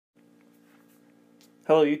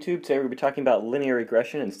Hello YouTube, today we're going to be talking about linear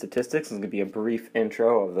regression and statistics. This is going to be a brief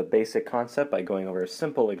intro of the basic concept by going over a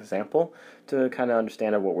simple example to kind of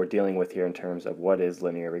understand what we're dealing with here in terms of what is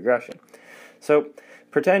linear regression. So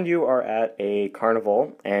pretend you are at a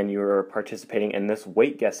carnival and you're participating in this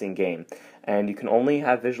weight guessing game, and you can only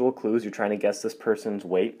have visual clues. You're trying to guess this person's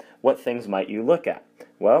weight. What things might you look at?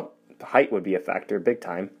 Well, height would be a factor big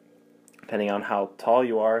time. Depending on how tall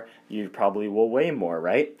you are, you probably will weigh more,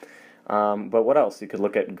 right? But what else? You could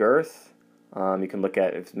look at girth. You can look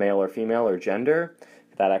at if it's male or female or gender.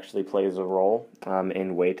 That actually plays a role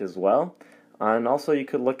in weight as well. And also you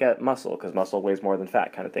could look at muscle, because muscle weighs more than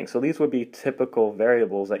fat kind of thing. So these would be typical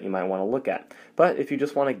variables that you might want to look at. But if you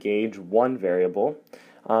just want to gauge one variable,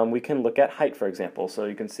 we can look at height, for example. So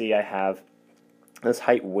you can see I have this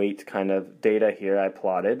height weight kind of data here I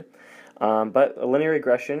plotted. But a linear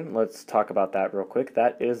regression, let's talk about that real quick.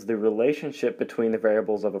 That is the relationship between the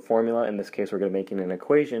variables of a formula. In this case, we're going to be making an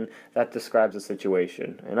equation that describes a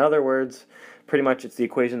situation. In other words, pretty much it's the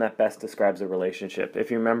equation that best describes a relationship.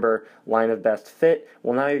 If you remember line of best fit,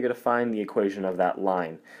 well, now you're going to find the equation of that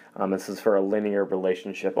line. This is for a linear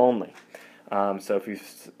relationship only. So if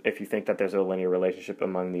you think that there's a linear relationship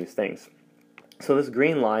among these things. So this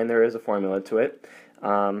green line, there is a formula to it.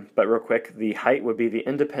 But real quick, the height would be the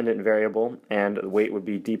independent variable and the weight would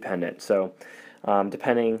be dependent. So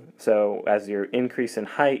as your increase in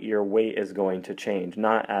height, your weight is going to change.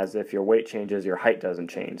 Not as if your weight changes, your height doesn't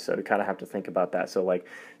change. So you kind of have to think about that. So like,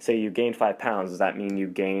 say you gain 5 pounds, does that mean you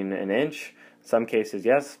gain an inch? Some cases,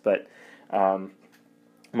 yes, but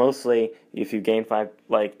mostly, if you gain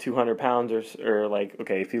 200 pounds or like,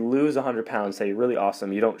 okay, if you lose 100 pounds, say you're really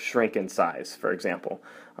awesome, you don't shrink in size, for example.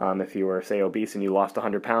 If you were, say, obese and you lost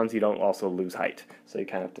 100 pounds, you don't also lose height. So you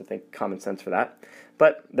kind of have to think common sense for that.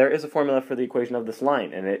 But there is a formula for the equation of this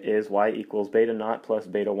line, and it is y equals beta naught plus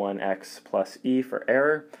beta 1 x plus e for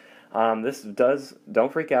error.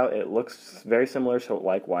 Don't freak out, it looks very similar to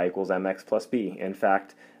like y equals mx plus b. In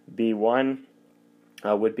fact, b1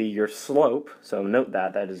 would be your slope, so note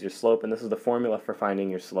that is your slope, and this is the formula for finding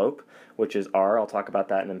your slope, which is r, I'll talk about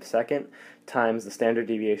that in a second, times the standard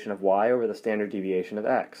deviation of y over the standard deviation of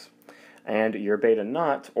x. And your beta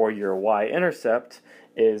naught, or your y-intercept,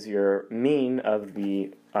 is your mean of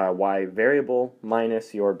the y variable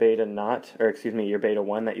minus your beta naught, or excuse me, your beta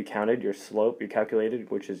 1 that you counted, your slope you calculated,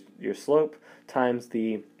 which is your slope, times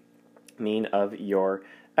the mean of your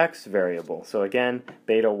x variable. So again,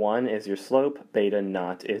 beta 1 is your slope, beta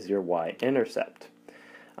naught is your y-intercept.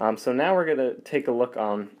 So now we're going to take a look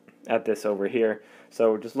at this over here.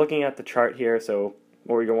 So just looking at the chart here, so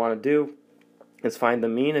what we're going to want to do is find the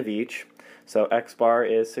mean of each. So x bar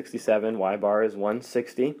is 67, y bar is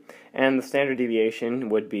 160, and the standard deviation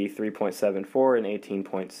would be 3.74 and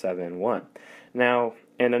 18.71. Now,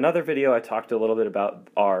 in another video I talked a little bit about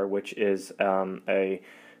r, which is a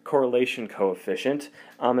correlation coefficient,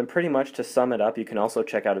 and pretty much to sum it up, you can also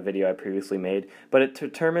check out a video I previously made, but it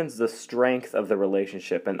determines the strength of the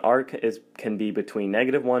relationship, and r can be between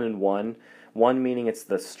 -1 and 1, 1 meaning it's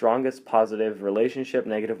the strongest positive relationship,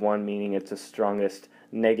 -1 meaning it's the strongest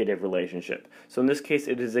negative relationship. So in this case,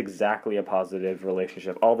 it is exactly a positive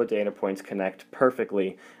relationship. All the data points connect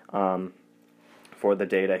perfectly for the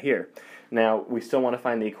data here. Now, we still want to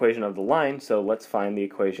find the equation of the line, so let's find the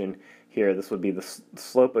equation here. This would be the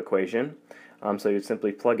slope equation. So you'd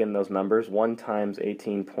simply plug in those numbers, 1 times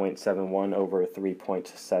 18.71 over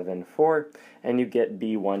 3.74, and you get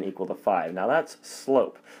b1 equal to 5. Now that's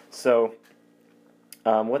slope. So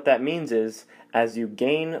what that means is, as you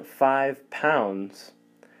gain 5 pounds,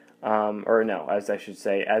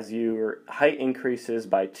 as your height increases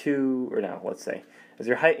by 2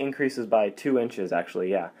 inches,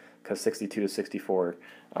 actually, yeah, because 62 to 64.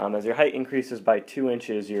 As your height increases by 2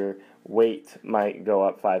 inches, your weight might go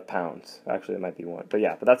up 5 pounds. Actually, it might be 1. But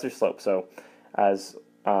yeah, but that's your slope. So as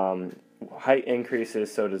height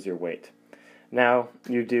increases, so does your weight. Now,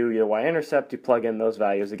 you do your y-intercept, you plug in those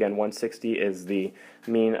values. Again, 160 is the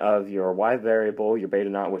mean of your y variable, your beta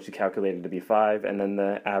naught, which you calculated to be 5, and then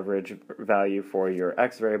the average value for your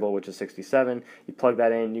x variable, which is 67. You plug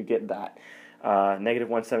that in, you get that.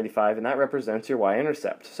 -175, and that represents your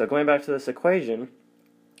y-intercept. So going back to this equation,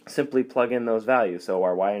 simply plug in those values. So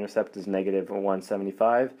our y-intercept is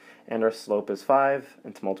 -175, and our slope is 5,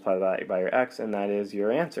 and to multiply that by your x, and that is your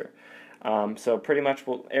answer. So pretty much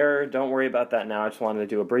error, don't worry about that now. I just wanted to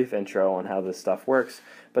do a brief intro on how this stuff works.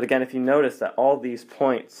 But again, if you notice that all these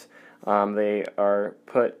points, they are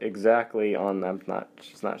put exactly on,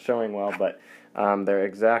 it's not showing well, but they're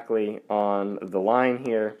exactly on the line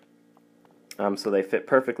here. So they fit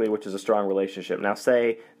perfectly, which is a strong relationship. Now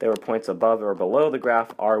say there were points above or below the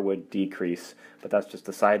graph, R would decrease, but that's just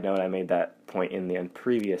a side note. I made that point in the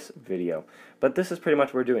previous video. But this is pretty much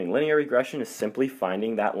what we're doing. Linear regression is simply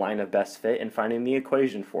finding that line of best fit and finding the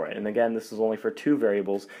equation for it. And again, this is only for 2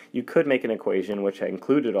 variables. You could make an equation which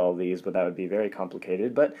included all these, but that would be very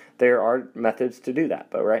complicated. But there are methods to do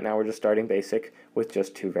that. But right now we're just starting basic with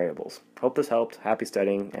just 2 variables. Hope this helped. Happy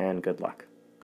studying and good luck.